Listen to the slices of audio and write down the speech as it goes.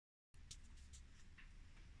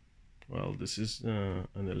Well, this is an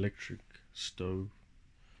electric stove,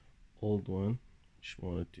 old one. Just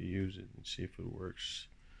wanted to use it and see if it works,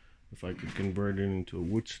 if I could convert it into a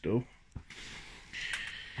wood stove.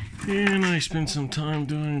 And I spent some time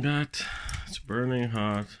doing that. It's burning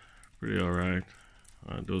hot, pretty alright.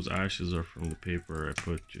 Those ashes are from the paper I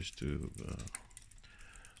put just to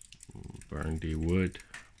burn the wood,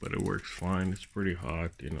 but it works fine. It's pretty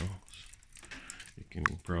hot, you know. You can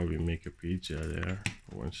probably make a pizza there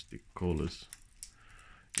once the coal is,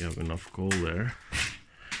 you have enough coal there.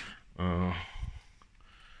 The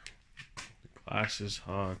glass is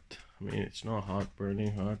hot. I mean, it's not hot,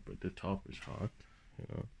 burning hot, but the top is hot, you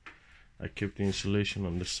know. I kept the insulation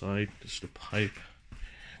on the side. This is the pipe.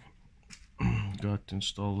 Got to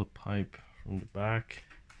install the pipe from the back,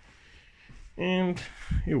 and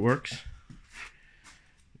it works.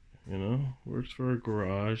 You know, works for a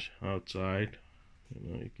garage outside. You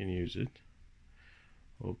know, you can use it.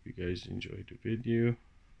 Hope you guys enjoyed the video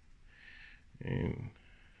and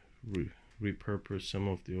repurpose some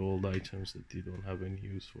of the old items that you don't have any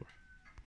use for.